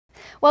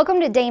Welcome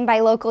to Dane by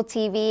Local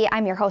TV.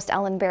 I'm your host,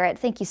 Ellen Barrett.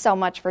 Thank you so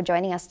much for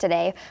joining us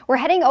today. We're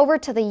heading over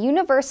to the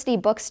University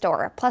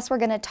Bookstore. Plus, we're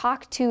going to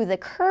talk to the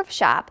Curve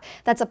Shop.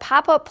 That's a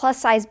pop-up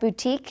plus-size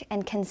boutique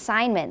and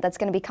consignment that's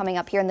going to be coming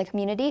up here in the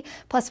community.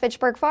 Plus,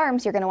 Fitchburg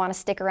Farms, you're going to want to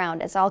stick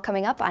around. It's all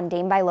coming up on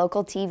Dane by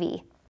Local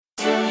TV.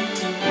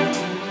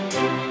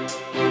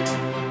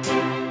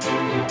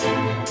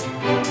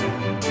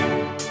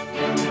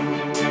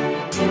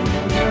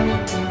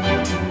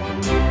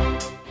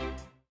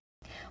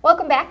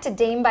 Welcome back to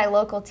Dane by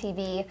Local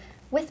TV.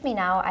 With me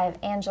now, I have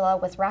Angela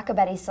with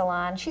Rockabetti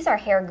Salon. She's our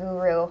hair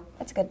guru.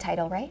 That's a good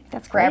title, right?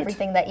 That's for great.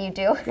 everything that you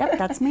do. Yep,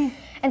 that's me.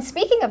 And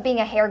speaking of being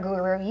a hair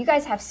guru, you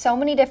guys have so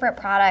many different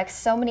products,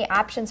 so many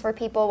options for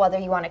people, whether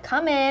you want to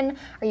come in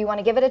or you want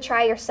to give it a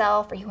try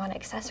yourself or you want to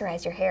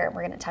accessorize your hair. And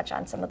we're going to touch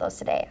on some of those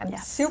today. I'm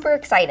super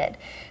excited.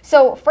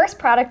 So first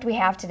product we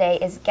have today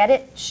is Get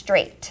It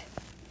Straight.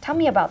 Tell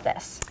me about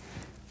this.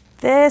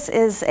 This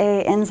is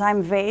an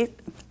enzyme-based,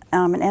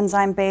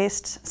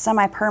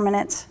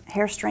 semi-permanent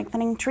hair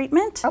strengthening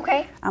treatment.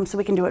 Okay. So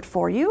we can do it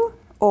for you,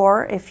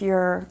 or if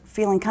you're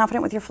feeling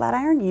confident with your flat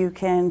iron, you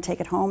can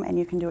take it home and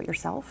you can do it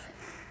yourself.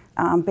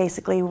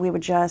 Basically, we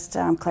would just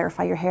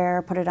clarify your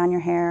hair, put it on your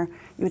hair.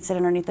 You would sit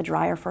underneath the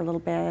dryer for a little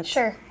bit.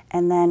 Sure.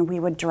 And then we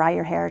would dry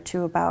your hair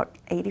to about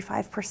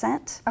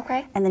 85%.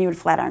 Okay. And then you would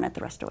flat iron it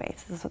the rest away.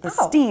 So the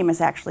steam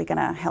is actually going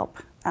to help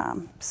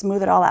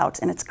smooth it all out,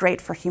 and it's great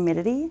for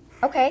humidity.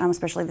 Okay.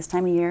 Especially this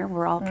time of year,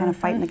 we're all kind of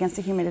fighting against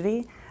the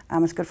humidity.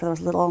 It's good for those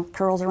little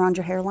curls around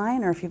your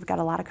hairline, or if you've got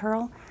a lot of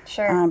curl.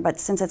 Sure. But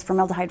since it's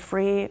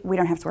formaldehyde-free, we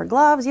don't have to wear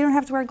gloves. You don't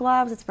have to wear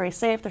gloves. It's very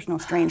safe. There's no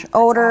strange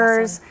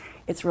odors. Awesome.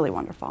 It's really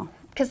wonderful.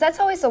 Because that's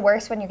always the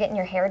worst when you're getting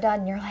your hair done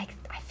and you're like,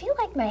 I feel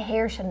like my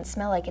hair shouldn't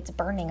smell like it's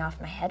burning off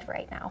my head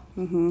right now.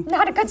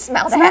 Not a good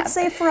smell It's to not have.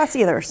 safe for us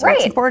either, so Right.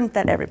 it's important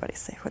that everybody's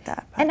safe with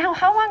that. And now,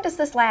 how long does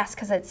this last?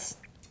 Because it's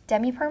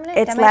demi-permanent?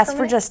 It lasts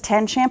for just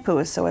 10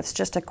 shampoos, so it's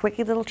just a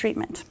quickie little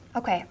treatment.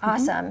 Okay,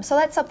 awesome. So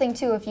that's something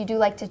too, if you do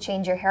like to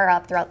change your hair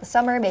up throughout the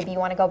summer, maybe you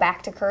want to go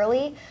back to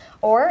curly,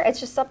 or it's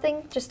just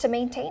something just to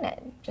maintain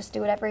it. Just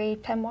do it every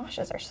 10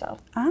 washes or so.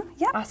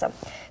 Yeah. Awesome.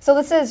 So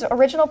this is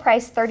original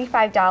price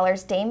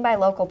 $35. Dane by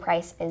Local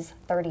price is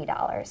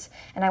 $30.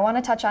 And I want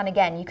to touch on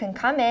again, you can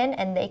come in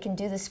and they can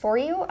do this for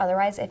you.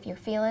 Otherwise, if you're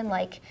feeling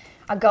like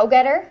a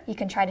go-getter, you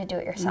can try to do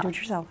it yourself. Do it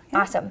yourself.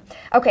 Yeah. Awesome.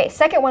 Okay,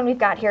 second one we've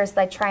got here is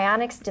the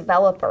Trionics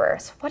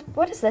Developers.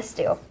 What does this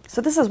do? So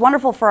this is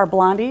wonderful for our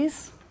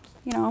blondies.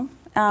 You know,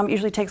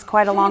 usually takes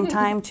quite a long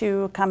time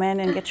to come in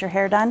and get your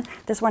hair done.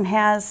 This one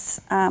has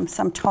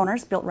some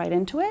toners built right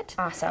into it.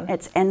 Awesome.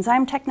 It's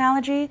enzyme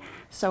technology,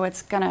 so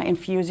it's going to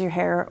infuse your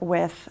hair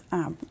with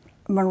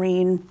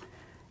marine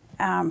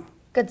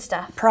Good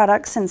stuff.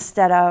 products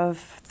instead of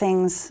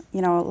things,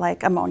 you know,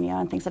 like ammonia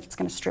and things that it's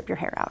going to strip your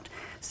hair out.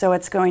 So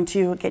it's going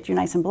to get you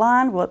nice and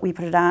blonde. We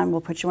put it on, we'll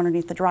put you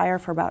underneath the dryer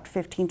for about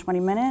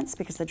 15-20 minutes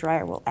because the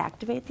dryer will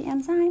activate the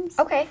enzymes.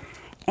 Okay.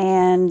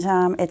 And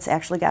it's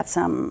actually got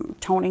some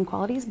toning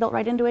qualities built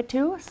right into it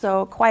too.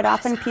 So quite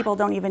often people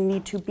don't even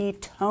need to be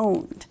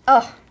toned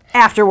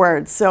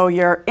afterwards. So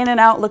you're in and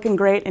out looking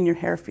great and your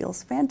hair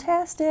feels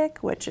fantastic,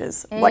 which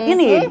is what you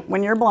need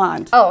when you're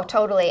blonde. Oh,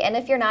 totally. And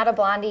if you're not a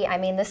blondie, I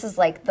mean, this is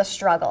like the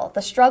struggle.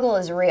 The struggle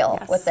is real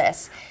with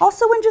this.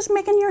 Also, when just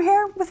making your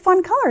hair with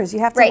fun colors, you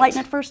have to lighten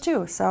it first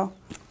too. So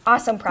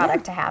awesome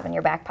product to have in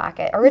your back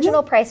pocket.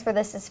 Original price for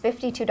this is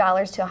 $52 to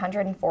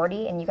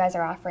 $140, and you guys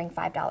are offering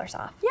 $5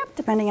 off. Yep,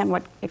 depending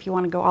on if you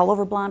want to go all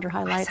over blonde or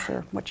highlights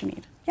or what you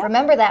need. Yep.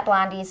 Remember that,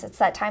 blondies, it's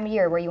that time of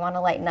year where you want to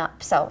lighten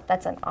up, so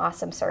that's an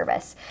awesome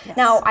service.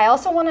 Now, I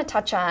also want to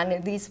touch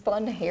on these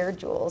fun hair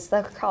jewels.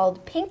 They're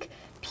called pink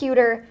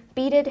pewter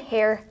beaded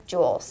hair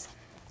jewels.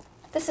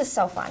 This is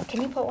so fun.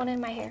 Can you put one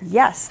in my hair?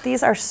 Yes,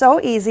 these are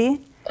so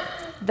easy.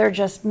 They're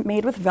just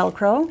made with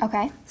Velcro.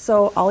 Okay.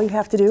 So all you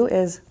have to do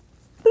is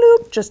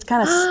bloop, just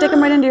kind of stick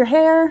them right into your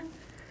hair.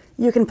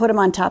 You can put them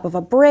on top of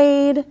a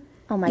braid.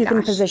 Oh my gosh. You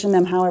can position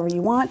them however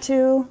you want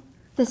to.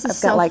 This is I've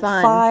so got like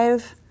fun.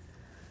 5.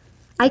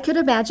 I could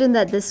imagine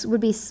that this would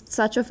be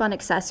such a fun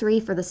accessory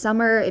for the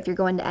summer if you're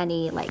going to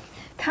any like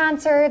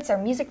concerts or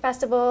music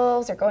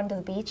festivals or going to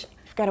the beach.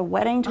 You've got a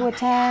wedding to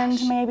attend,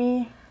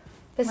 maybe.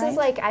 This is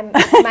like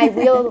my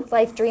real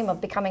life dream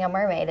of becoming a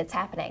mermaid. It's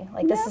happening.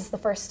 Like this is the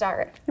first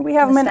start. We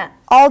have them in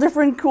all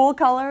different cool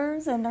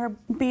colors, and they're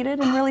beaded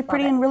and really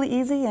pretty and really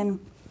easy. And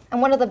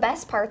one of the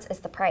best parts is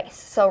the price.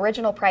 So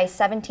original price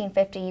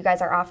 $17.50. You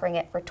guys are offering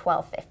it for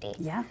 $12.50.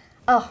 Yeah.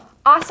 Oh,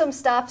 awesome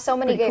stuff. So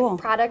many Pretty good cool.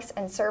 products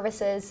and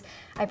services.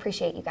 I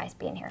appreciate you guys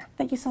being here.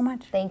 Thank you so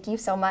much. Thank you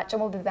so much.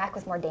 And we'll be back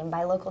with more Dane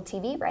by Local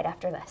TV right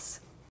after this.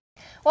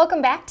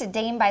 Welcome back to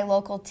Dane by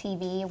Local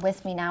TV.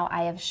 With me now,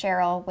 I have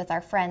Cheryl with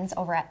our friends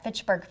over at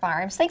Fitchburg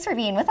Farms. Thanks for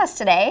being with us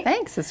today.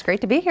 Thanks, it's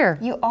great to be here.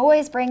 You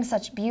always bring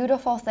such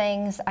beautiful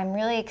things. I'm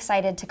really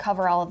excited to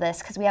cover all of this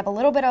because we have a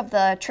little bit of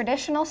the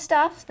traditional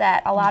stuff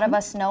that a lot of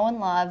us know and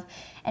love,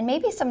 and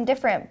maybe some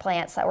different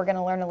plants that we're going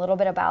to learn a little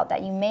bit about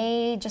that you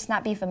may just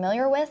not be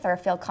familiar with or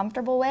feel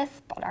comfortable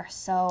with, but are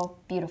so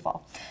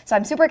beautiful. So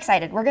I'm super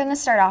excited. We're going to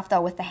start off though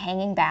with the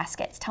hanging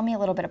baskets. Tell me a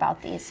little bit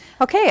about these.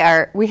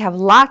 Okay, we have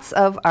lots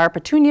of our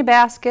petunia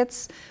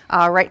baskets.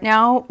 Right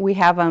now we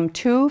have them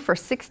 2 for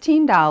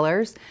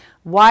 $16.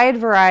 Wide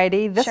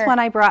variety. This one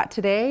I brought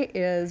today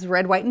is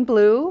red, white, and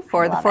blue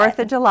for the 4th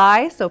of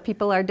July. So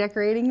people are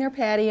decorating their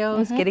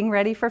patios, getting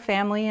ready for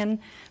family and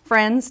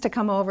friends to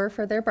come over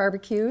for their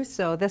barbecue.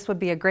 So this would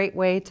be a great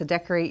way to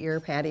decorate your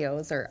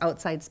patios or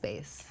outside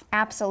space.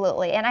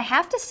 Absolutely. And I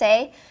have to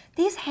say,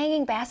 these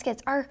hanging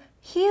baskets are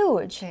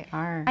huge. They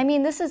are. I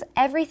mean, this is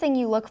everything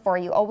you look for.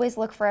 You always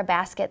look for a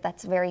basket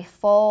that's very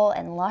full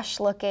and lush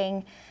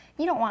looking.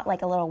 You don't want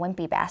like a little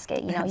wimpy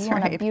basket, you know, you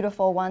want a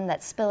beautiful one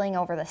that's spilling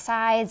over the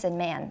sides, and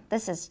man,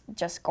 this is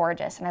just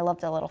gorgeous, and I love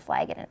the little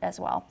flag in it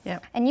as well.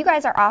 Yep. And you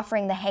guys are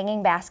offering the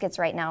hanging baskets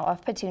right now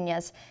of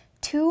petunias,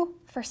 2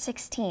 for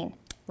 $16.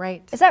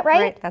 Right. Is that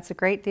right? That's a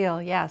great deal,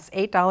 yes,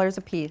 $8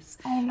 a piece.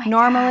 Oh my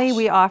Normally gosh.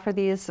 we offer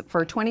these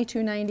for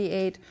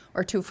 $22.98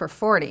 or 2 for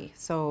 $40,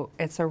 so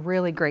it's a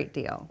really great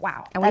deal.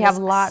 Wow, And that we have is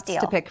a lots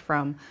steal. to pick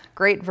from,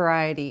 great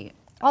variety.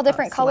 All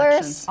different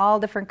colors? All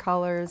different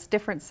colors,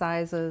 different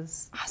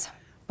sizes. Awesome.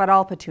 But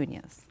all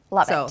petunias.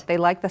 Love so it. They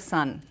like the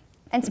sun.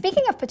 And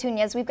speaking of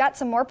petunias, we've got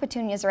some more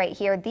petunias right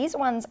here. These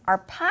ones are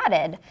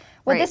potted.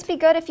 Would this Right. be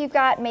good if you've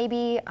got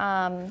maybe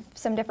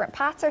some different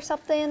pots or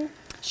something?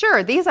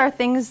 Sure, these are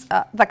things,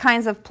 the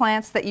kinds of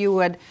plants that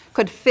you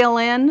could fill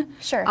in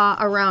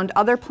around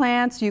other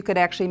plants. You could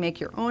actually make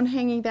your own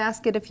hanging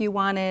basket if you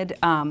wanted.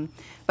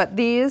 But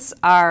these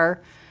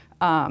are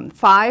 5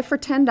 for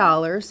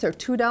 $10, so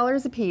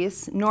 $2 a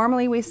piece.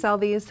 Normally we sell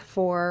these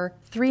for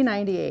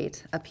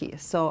 $3.98 a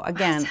piece. So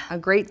again, a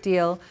great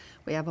deal.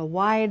 We have a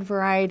wide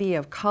variety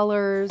of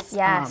colors.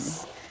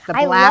 Yes. The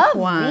I black love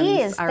ones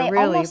these. are They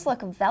really almost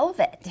look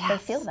velvet. They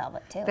Yes. feel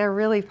velvet too. They're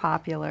really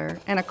popular.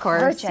 And of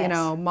course, you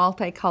know,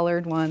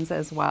 multicolored ones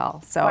as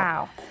well. So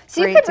wow.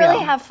 So you great could really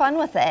deal. have fun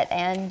with it.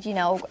 And you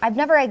know, I've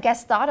never, I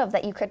guess, thought of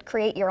that you could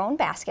create your own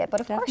basket,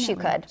 but of course you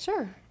could.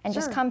 Sure. And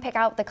just come pick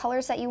out the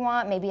colors that you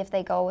want, maybe if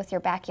they go with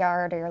your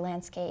backyard or your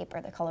landscape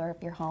or the color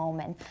of your home,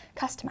 and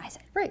customize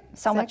it. Right.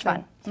 So much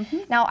fun.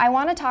 Now, I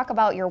want to talk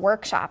about your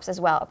workshops as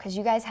well, because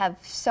you guys have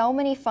so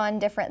many fun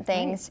different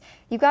things.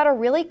 You've got a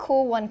really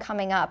cool one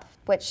coming up,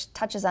 which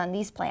touches on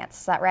these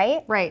plants. Is that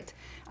right? Right.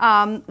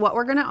 What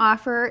we're going to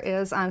offer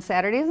is on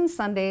Saturdays and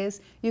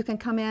Sundays, you can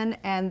come in,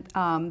 and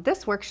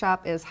this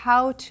workshop is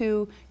how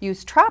to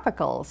use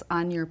tropicals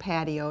on your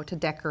patio to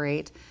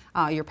decorate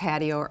your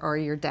patio or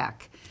your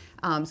deck.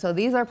 So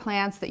these are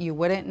plants that you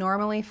wouldn't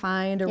normally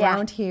find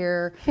around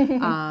here,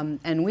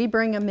 and we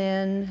bring them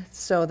in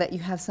so that you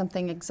have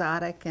something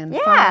exotic and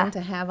fun to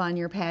have on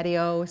your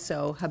patio.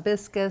 So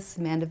hibiscus,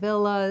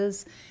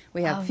 mandavillas,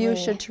 we have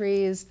fuchsia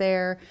trees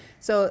there.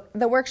 So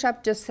the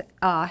workshop just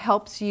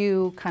helps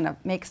you kind of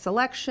make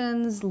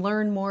selections,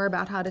 learn more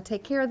about how to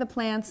take care of the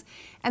plants,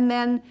 and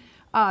then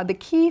the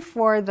key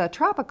for the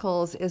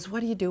tropicals is what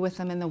do you do with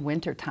them in the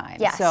wintertime.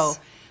 Yes. So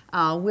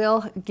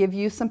we'll give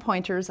you some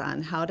pointers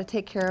on how to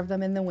take care of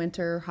them in the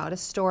winter, how to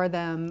store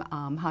them,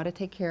 how to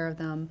take care of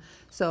them,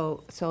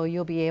 so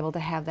you'll be able to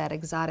have that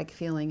exotic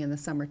feeling in the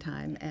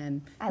summertime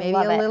and maybe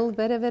a little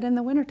bit of it in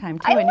the wintertime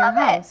too in your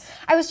house.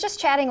 I was just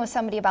chatting with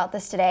somebody about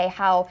this today,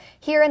 how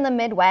here in the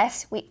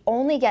Midwest, we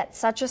only get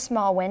such a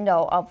small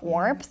window of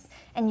warmth.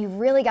 And you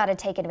really got to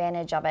take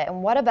advantage of it.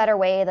 And what a better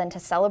way than to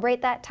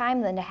celebrate that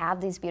time than to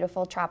have these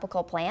beautiful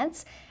tropical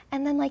plants.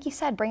 And then, like you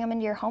said, bring them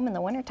into your home in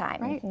the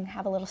wintertime. You can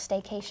have a little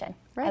staycation.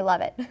 I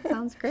love it.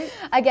 Sounds great.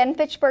 Again,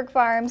 Fitchburg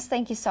Farms,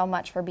 thank you so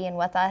much for being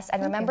with us.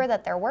 And remember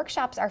that their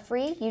workshops are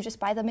free. You just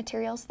buy the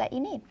materials that you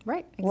need.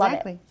 Right, Love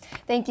exactly. it.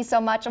 Thank you so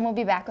much. And we'll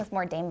be back with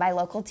more Dane by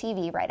Local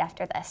TV right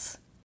after this.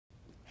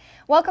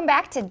 Welcome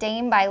back to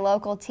Dane by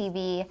Local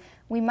TV.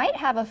 We might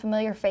have a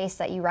familiar face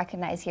that you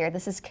recognize here.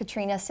 This is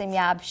Katrina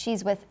Simyab.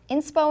 She's with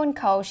Inspo &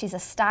 Co. She's a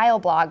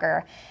style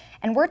blogger.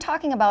 And we're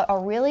talking about a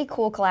really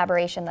cool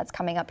collaboration that's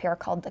coming up here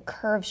called The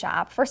Curve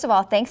Shop. First of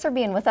all, thanks for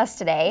being with us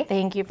today.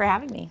 Thank you for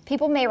having me.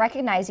 People may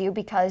recognize you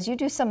because you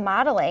do some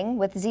modeling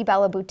with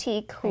Zbella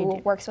Boutique, who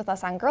works with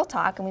us on Girl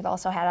Talk, and we've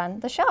also had on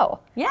the show.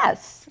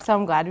 Yes, so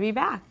I'm glad to be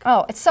back.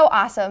 Oh, it's so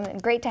awesome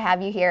and great to have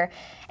you here.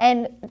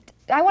 And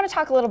I want to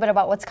talk a little bit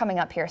about what's coming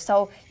up here.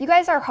 So you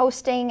guys are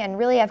hosting and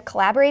really have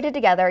collaborated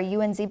together,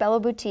 you and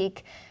Zbella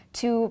Boutique,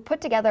 to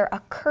put together a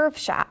curve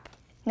shop.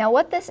 Now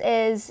what this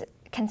is,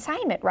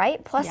 consignment,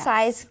 right? Plus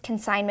size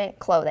consignment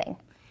clothing.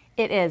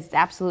 It is,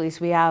 absolutely.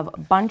 So we have a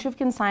bunch of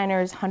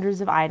consigners,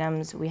 hundreds of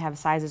items. We have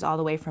sizes all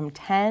the way from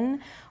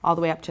 10 all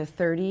the way up to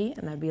 30,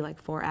 and that'd be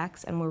like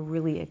 4X, and we're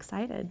really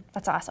excited.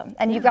 That's awesome.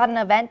 And you've got an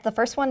event. The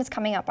first one is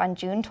coming up on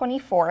June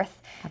 24th,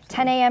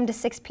 10 a.m. to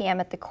 6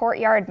 p.m. at the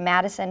Courtyard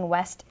Madison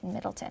West in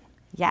Middleton.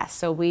 Yes,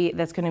 so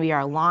that's going to be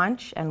our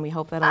launch, and we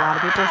hope that a lot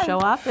of people show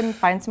up and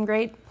find some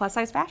great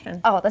plus-size fashion.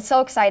 Oh, that's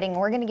so exciting.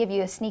 We're going to give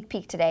you a sneak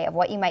peek today of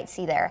what you might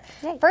see there.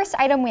 Yay. First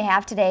item we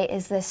have today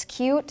is this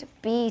cute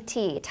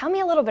BT. Tell me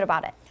a little bit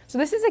about it. So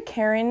this is a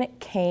Karen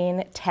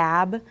Kane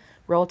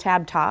roll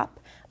tab top.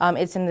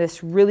 It's in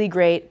this really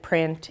great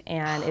print,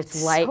 and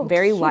it's light, so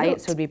very light,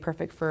 so it'd be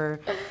perfect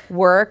for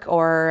work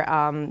or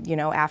you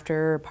know,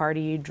 after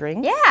party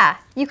drinks. Yeah,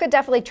 you could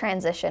definitely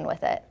transition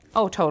with it.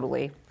 Oh,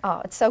 totally.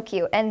 Oh, it's so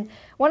cute. And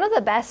one of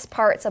the best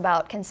parts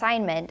about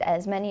consignment,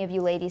 as many of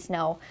you ladies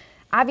know,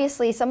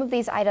 obviously some of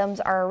these items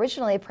are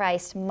originally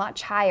priced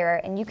much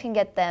higher, and you can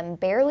get them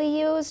barely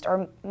used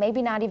or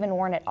maybe not even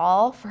worn at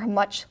all for a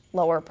much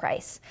lower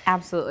price.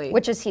 Absolutely.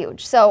 Which is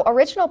huge. So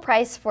original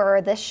price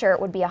for this shirt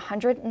would be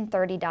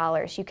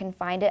 $130. You can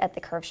find it at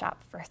the Curve Shop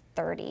for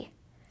 $30.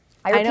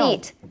 I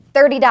repeat,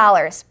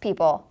 $30,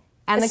 people.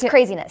 And this is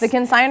craziness. The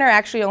consignor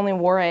actually only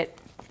wore it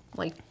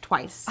like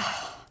twice.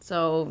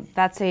 So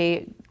that's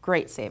a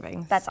great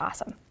savings. That's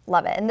awesome.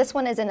 Love it. And this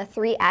one is in a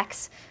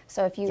 3X,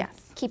 so if you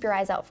keep your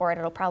eyes out for it,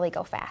 it'll probably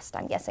go fast,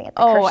 I'm guessing, at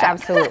the Curve Shop.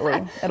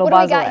 Absolutely. It'll what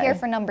buzz do we got away. here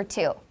for number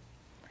 2?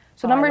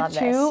 So number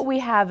 2, we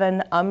have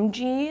an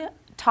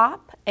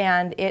top,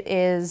 and it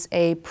is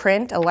a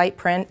print, a light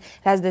print. It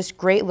has this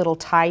great little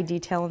tie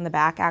detail in the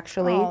back,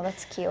 actually. Oh,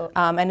 that's cute.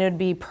 And it would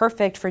be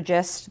perfect for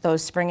just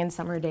those spring and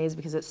summer days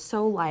because it's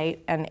so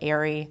light and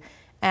airy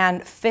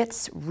and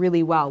fits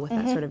really well with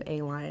that sort of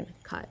A-line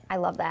cut. I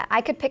love that.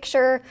 I could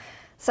picture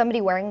somebody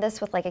wearing this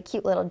with like a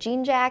cute little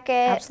jean jacket.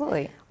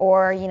 Absolutely.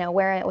 Or, you know,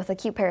 wearing it with a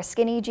cute pair of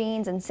skinny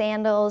jeans and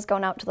sandals,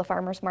 going out to the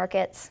farmers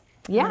markets.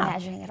 Yeah. I'm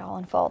imagining it all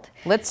unfold.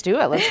 Let's do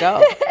it. Let's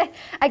go.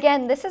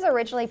 Again, this is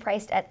originally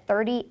priced at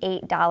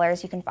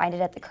 $38. You can find it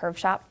at the Curve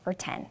Shop for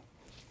 $10.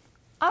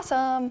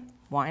 Awesome.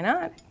 Why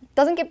not?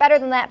 Doesn't get better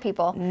than that,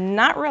 people.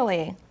 Not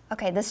really.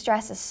 Okay, this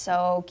dress is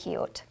so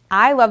cute.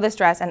 I love this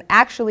dress, and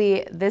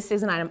actually, this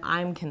is an item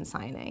I'm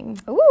consigning.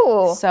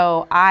 Ooh.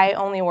 So I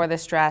only wore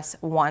this dress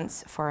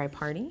once for a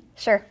party.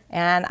 Sure.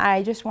 And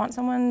I just want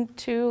someone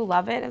to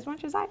love it as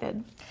much as I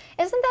did.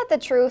 Isn't that the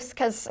truth?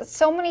 Because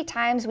so many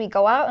times we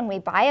go out and we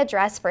buy a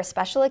dress for a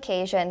special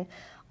occasion,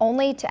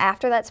 only to,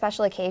 after that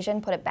special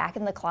occasion, put it back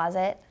in the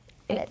closet,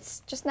 and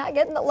it's just not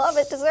getting the love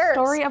it deserves.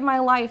 Story of my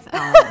life,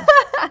 Ellen.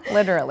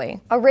 Literally.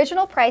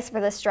 Original price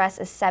for this dress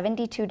is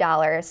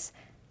 $72.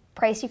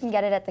 Price you can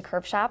get it at the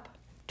Curve Shop,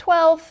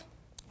 $12.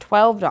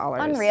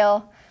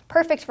 Unreal.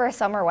 Perfect for a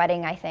summer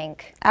wedding, I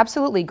think.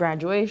 Absolutely.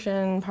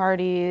 Graduation,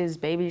 parties,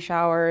 baby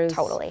showers.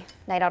 Totally.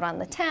 Night out on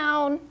the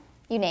town,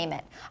 you name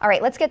it. All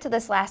right, let's get to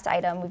this last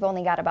item. We've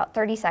only got about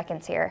 30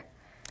 seconds here.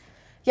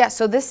 Yeah,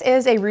 so this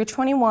is a Rue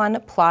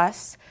 21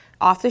 Plus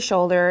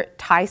off-the-shoulder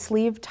tie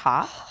sleeve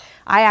top.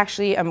 I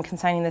actually am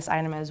consigning this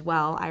item as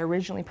well. I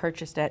originally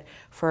purchased it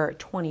for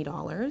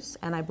 $20,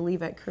 and I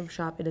believe at Curve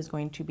Shop it is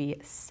going to be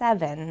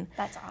 $7.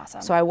 That's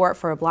awesome. So I wore it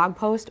for a blog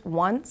post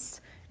once.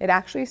 It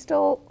actually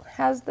still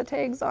has the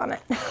tags on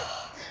it,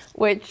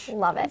 which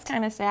Love it. is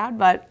kind of sad,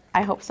 but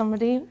I hope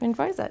somebody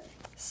enjoys it.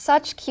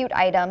 Such cute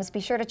items. Be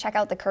sure to check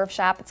out the Curve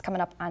Shop. It's coming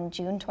up on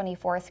June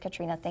 24th.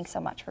 Katrina, thanks so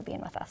much for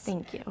being with us.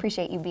 Thank you.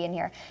 Appreciate you being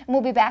here. And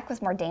we'll be back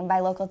with more Dane by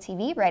Local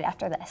TV right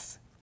after this.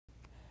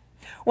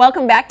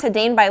 Welcome back to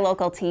Dane by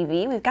Local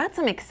TV. We've got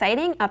some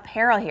exciting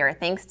apparel here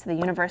thanks to the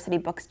University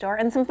Bookstore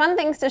and some fun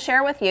things to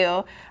share with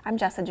you. I'm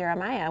Jessa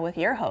Jeremiah with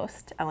your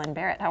host, Ellen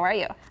Barrett. How are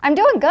you? I'm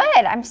doing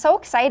good. I'm so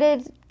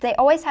excited. They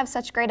always have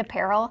such great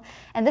apparel,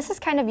 and this is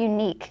kind of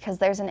unique because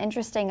there's an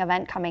interesting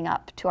event coming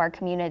up to our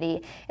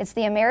community. It's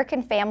the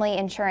American Family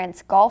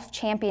Insurance Golf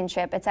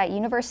Championship. It's at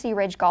University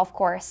Ridge Golf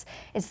Course.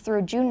 It's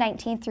through June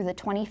 19th through the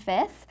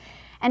 25th.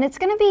 And it's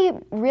going to be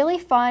really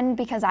fun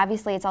because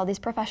obviously it's all these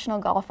professional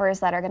golfers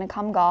that are going to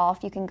come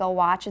golf. You can go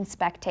watch and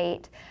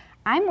spectate.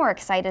 I'm more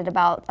excited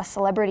about a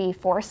celebrity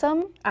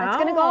foursome that's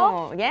going to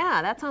golf. Oh,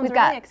 yeah, that sounds We've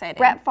really got exciting.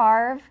 Brett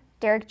Favre,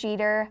 Derek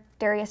Jeter,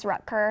 Darius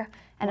Rutker,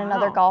 and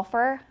another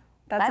golfer.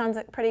 That sounds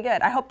pretty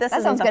good. I hope this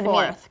isn't sounds the good to me.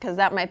 fourth, because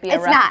that might be a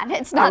It's rough, not.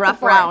 It's not a the rough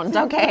fourth. round.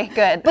 Okay,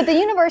 good. But the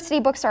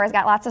University Bookstore has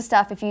got lots of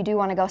stuff if you do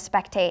want to go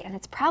spectate, and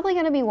it's probably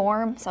going to be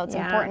warm, so it's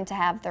important to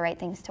have the right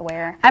things to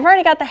wear. I've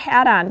already got the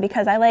hat on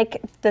because I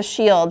like the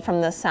shield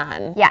from the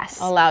sun. Yes.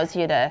 Allows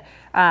you to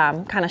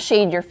kind of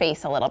shade your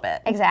face a little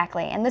bit.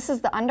 Exactly, and this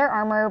is the Under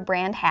Armour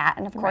brand hat,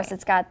 and of course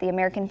it's got the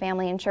American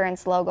Family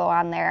Insurance logo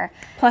on there.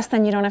 Plus,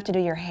 then you don't have to do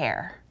your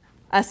hair.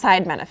 A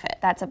side benefit.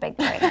 That's a big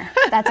brainer.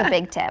 That's a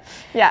big tip.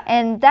 Yeah.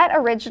 And that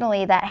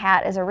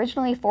hat is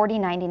originally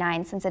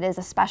 $40.99 since it is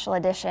a special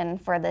edition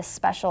for this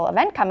special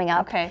event coming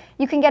up. Okay.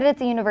 You can get it at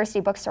the University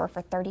Bookstore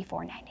for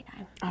 $34.99.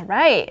 All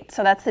right,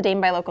 so that's the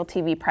Dane by Local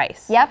TV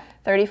price. Yep.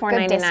 $34.99.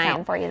 Good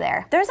discount for you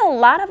there. There's a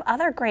lot of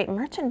other great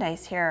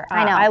merchandise here.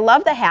 I know. I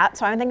love the hat,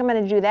 so I think I'm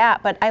going to do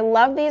that. But I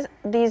love these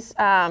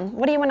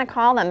what do you want to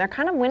call them? They're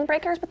kind of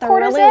windbreakers, but they're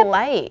Quarter really zip?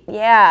 light.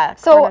 Yeah.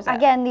 So quarter zip.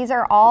 again, these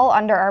are all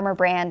Under Armour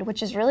brand,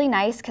 which is really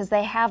nice because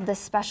they have this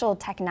special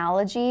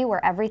technology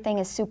where everything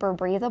is super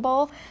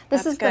breathable.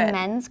 This is good. the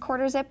men's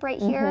quarter zip right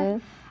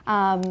here.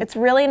 It's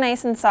really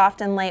nice and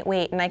soft and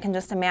lightweight, and I can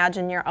just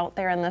imagine you're out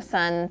there in the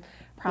sun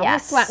probably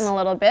Yes. sweating a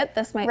little bit.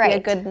 This might be a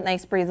Right. good,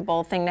 nice,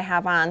 breathable thing to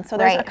have on. So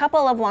there's Right. a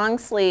couple of long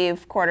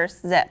sleeve quarter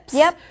zips.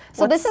 Yep.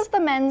 So this is the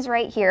men's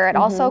right here. It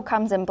also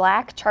comes in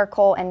black,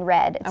 charcoal, and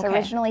red. It's Okay.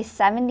 originally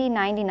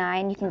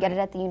 $70.99. You can get it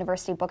at the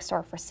University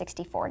Bookstore for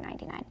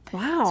 $64.99.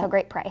 Wow. So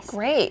great price.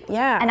 Great,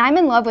 yeah. And I'm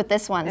in love with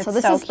this one. So It's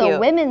this so is the cute.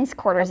 women's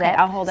quarter zip.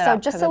 I'll hold it so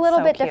up just 'cause a it's little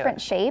so bit cute. different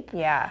shape.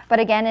 Yeah. But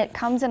again, it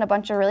comes in a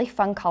bunch of really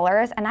fun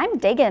colors, and I'm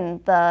digging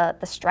the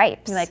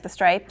stripes. You like the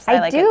stripes? I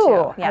like do.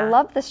 it too. I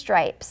love the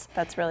stripes.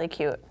 That's really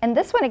cute. And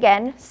this one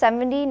again,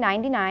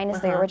 $70.99 is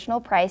Uh-huh. the original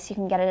price. You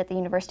can get it at the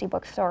University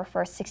Bookstore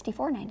for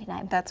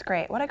 $64.99. That's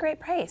great. What a great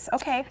price.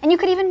 Okay. And you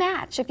could even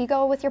match if you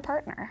go with your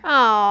partner.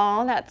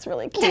 Oh, that's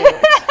really cute.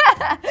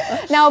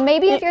 Now,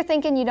 maybe if you're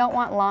thinking you don't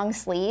want long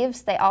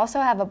sleeves, they also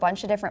have a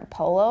bunch of different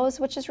polos,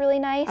 which is really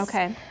nice.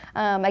 Okay.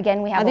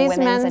 Again, we have Are a these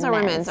women's men's and or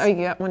men's. women's? Oh,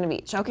 you got one of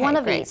each. Okay, One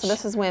of great. each. So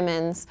this is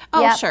women's.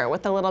 Oh, Yep. sure,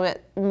 with a little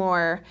bit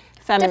more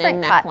feminine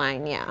Different cut.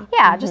 neckline. Yeah.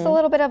 Yeah, just a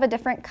little bit of a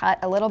different cut,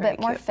 a little Very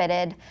bit more cute.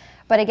 fitted.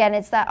 But again,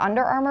 it's that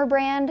Under Armour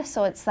brand,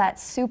 so it's that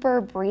super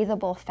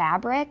breathable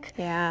fabric.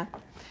 Yeah.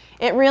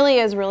 It really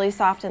is really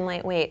soft and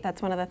lightweight.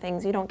 That's one of the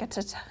things. You don't get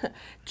to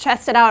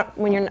chest it out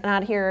when you're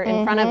not here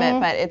in front of it,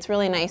 but it's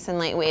really nice and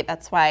lightweight.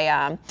 That's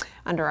why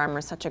Under Armour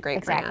is such a great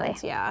Exactly.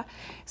 brand. Yeah.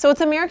 So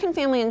it's American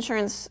Family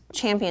Insurance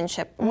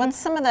Championship. What's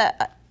some of the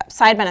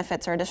side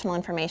benefits or additional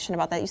information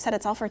about that? You said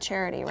it's all for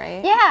charity,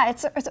 right? Yeah,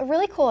 it's a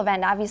really cool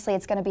event. Obviously,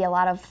 it's going to be a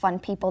lot of fun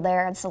people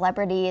there and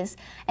celebrities.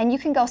 And you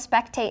can go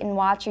spectate and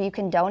watch, or you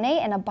can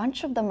donate, and a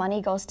bunch of the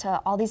money goes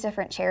to all these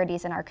different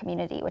charities in our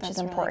community, which is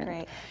really important.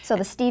 great. So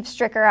the Steve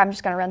Stricker, I'm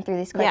just going to run through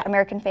these quick. Yeah.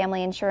 American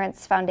Family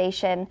Insurance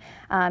Foundation,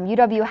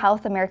 UW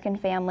Health, American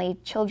Family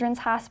Children's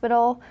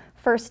Hospital,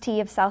 First Tee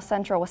of South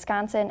Central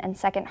Wisconsin, and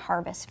Second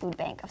Harvest Food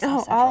Bank of South Oh,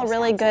 Central all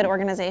really Wisconsin. good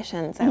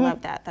organizations. I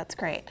love that. That's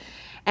great.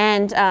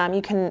 And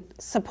you can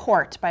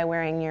support by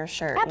wearing your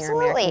shirt, your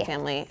Absolutely. American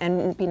Family,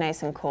 and be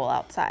nice and cool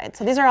outside.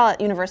 So these are all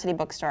at University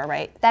Bookstore,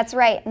 right? That's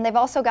right. And they've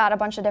also got a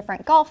bunch of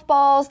different golf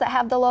balls that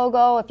have the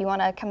logo if you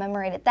want to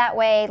commemorate it that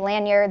way.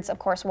 Lanyards, of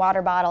course,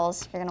 water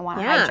bottles. You're going to want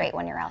to Yeah. hydrate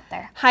when you're out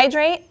there.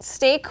 Hydrate,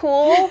 stay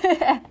cool,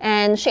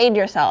 and shade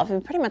yourself.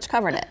 We've pretty much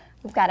covered it.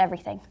 We've got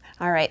everything.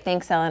 All right,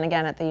 thanks, Ellen.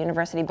 Again, at the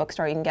University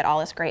Bookstore, you can get all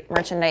this great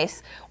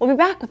merchandise. We'll be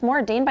back with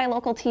more Dane by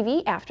Local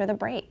TV after the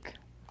break.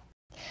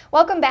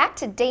 Welcome back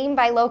to Dane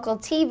by Local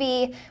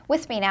TV.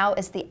 With me now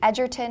is the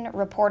Edgerton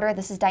Reporter.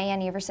 This is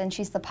Diane Everson.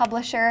 She's the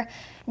publisher.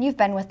 And you've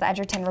been with the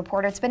Edgerton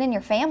Reporter. It's been in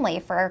your family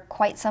for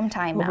quite some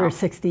time now. Over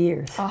 60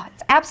 years. Oh,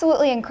 it's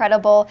absolutely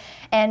incredible.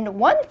 And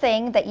one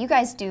thing that you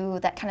guys do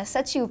that kind of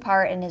sets you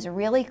apart and is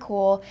really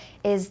cool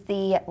is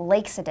the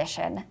Lakes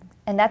Edition.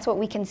 And that's what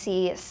we can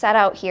see set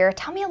out here.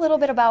 Tell me a little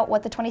bit about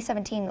what the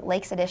 2017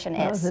 Lakes Edition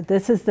is.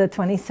 This is the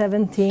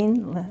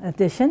 2017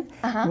 edition.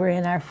 We're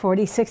in our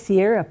 46th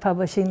year of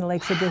publishing the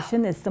Lakes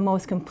Edition. It's the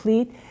most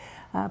complete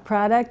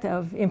product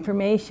of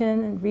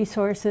information,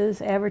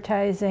 resources,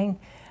 advertising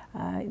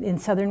in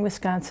southern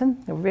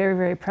Wisconsin. We're very,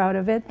 very proud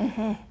of it.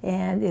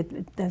 And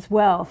it does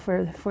well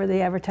for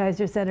the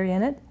advertisers that are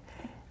in it.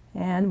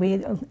 And we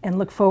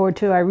look forward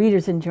to our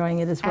readers enjoying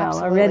it as well.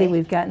 Absolutely. Already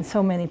we've gotten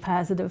so many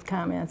positive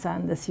comments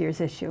on this year's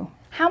issue.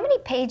 How many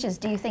pages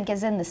do you think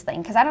is in this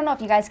thing? Because I don't know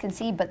if you guys can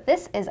see, but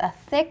this is a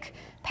thick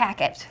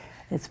packet.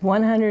 It's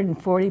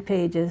 140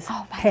 pages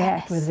Oh, my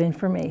packed goodness. with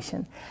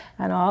information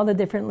on all the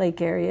different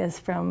lake areas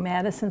from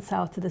Madison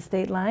south to the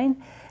state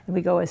line. And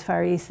we go as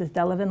far east as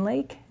Delavan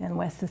Lake and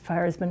west as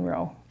far as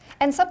Monroe.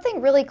 And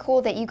something really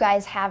cool that you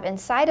guys have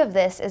inside of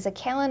this is a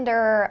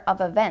calendar of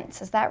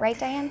events. Is that right,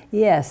 Diane?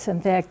 Yes, in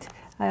fact,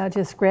 I'll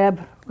just grab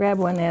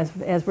one as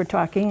we're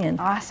talking and,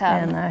 Awesome.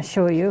 and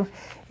show you.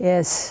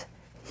 It's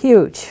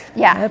huge.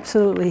 Yeah.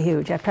 Absolutely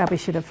huge. I probably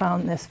should have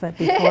found this but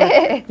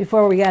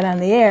before we got on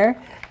the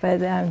air, but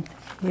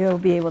you'll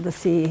be able to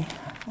see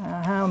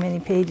how many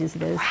pages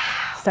it is.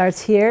 Starts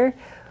here.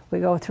 We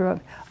go through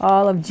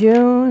all of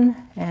June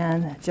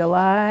and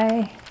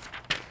July,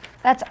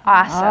 That's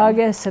awesome.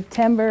 August,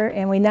 September,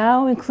 and we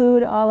now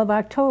include all of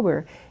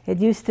October. It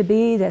used to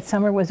be that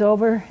summer was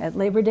over at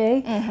Labor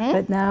Day,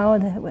 but now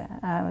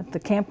the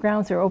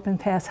campgrounds are open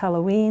past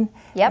Halloween,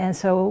 Yep. and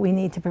so we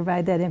need to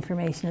provide that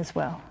information as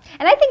well.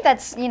 And I think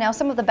that's,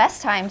 some of the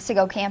best times to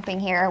go camping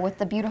here with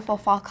the beautiful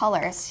fall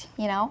colors.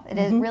 It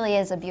is, really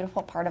is a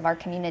beautiful part of our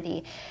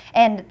community.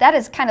 And that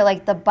is kind of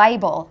like the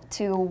Bible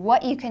to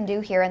what you can do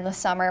here in the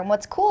summer. And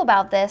what's cool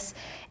about this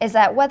is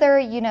that whether,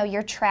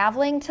 you're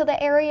traveling to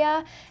the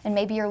area and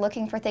maybe you're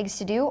looking for things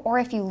to do, or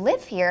if you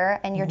live here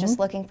and you're just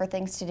looking for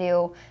things to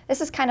do,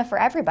 this is kind of for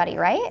everybody,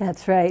 right?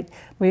 That's right.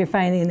 We're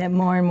finding that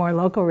more and more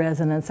local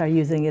residents are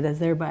using it as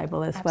their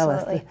Bible as well as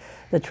Absolutely.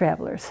 the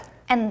travelers.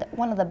 And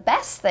one of the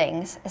best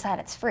things is that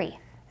it's free.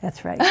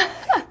 That's right.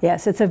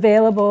 Yes, it's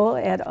available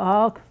at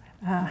all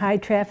high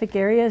traffic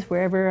areas,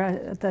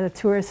 wherever the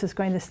tourist is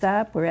going to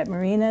stop. We're at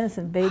marinas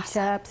and bait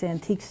shops,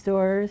 antique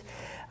stores.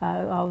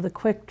 All the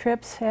quick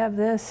trips have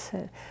this,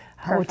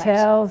 Perfect.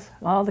 hotels,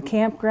 all the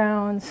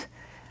campgrounds.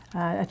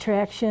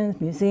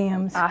 attractions,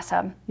 museums.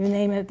 Awesome. You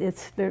name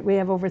it, we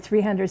have over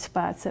 300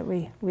 spots that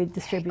we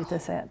distribute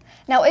this at.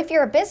 Now, if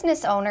you're a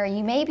business owner,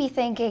 you may be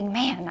thinking,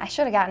 man, I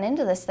should have gotten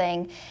into this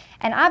thing.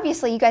 And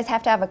obviously, you guys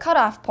have to have a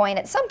cutoff point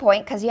at some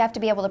point because you have to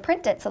be able to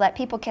print it so that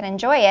people can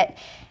enjoy it.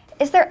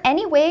 Is there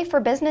any way for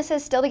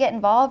businesses still to get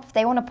involved if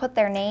they want to put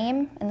their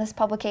name in this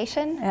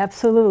publication?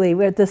 Absolutely.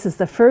 This is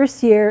the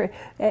first year.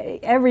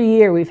 Every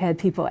year we've had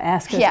people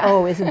ask us, Yeah.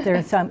 oh, isn't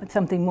there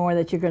something more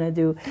that you're going to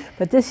do?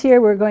 But this year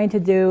we're going to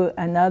do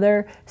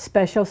another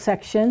special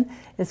section.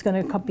 It's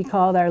going to be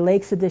called our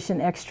Lakes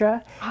Edition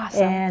Extra.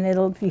 Awesome. And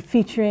it'll be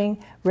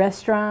featuring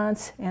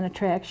restaurants and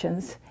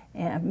attractions.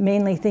 And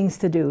mainly things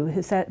to do.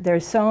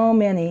 There's so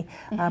many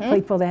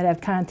people that have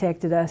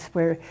contacted us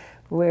where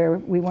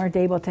we weren't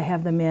able to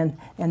have them in,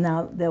 and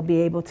now they'll be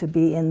able to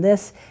be in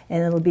this,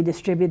 and it'll be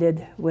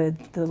distributed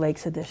with the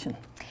Lakes Edition.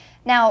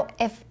 Now,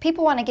 if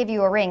people want to give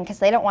you a ring because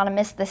they don't want to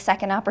miss this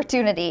second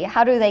opportunity,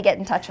 how do they get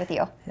in touch with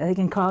you? They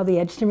can call the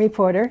Edgerton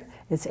Reporter.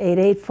 It's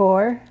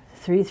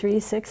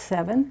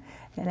 884-3367,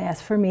 and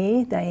ask for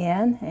me,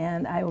 Diane,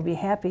 and I will be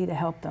happy to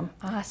help them.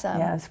 Awesome.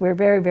 Yes, we're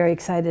very, very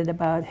excited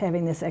about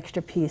having this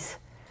extra piece.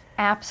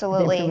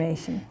 Absolutely.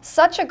 Information.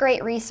 Such a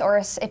great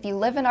resource if you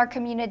live in our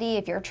community,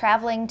 if you're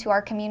traveling to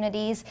our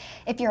communities,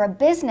 if you're a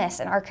business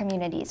in our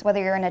communities,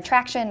 whether you're an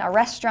attraction, a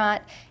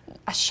restaurant,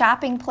 a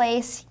shopping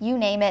place, you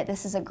name it,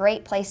 this is a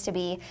great place to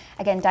be.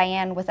 Again,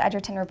 Diane with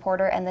Edgerton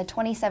Reporter and the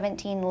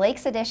 2017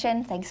 Lakes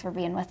Edition, thanks for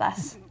being with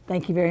us.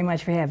 Thank you very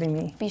much for having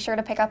me. Be sure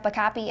to pick up a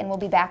copy and we'll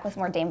be back with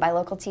more Dane by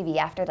Local TV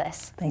after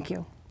this. Thank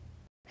you.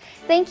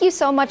 Thank you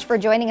so much for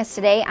joining us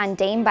today on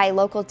Dane by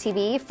Local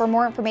TV. For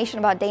more information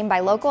about Dane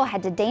by Local,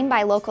 head to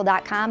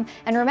danebylocal.com.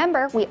 And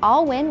remember, we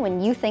all win when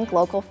you think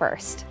local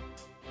first.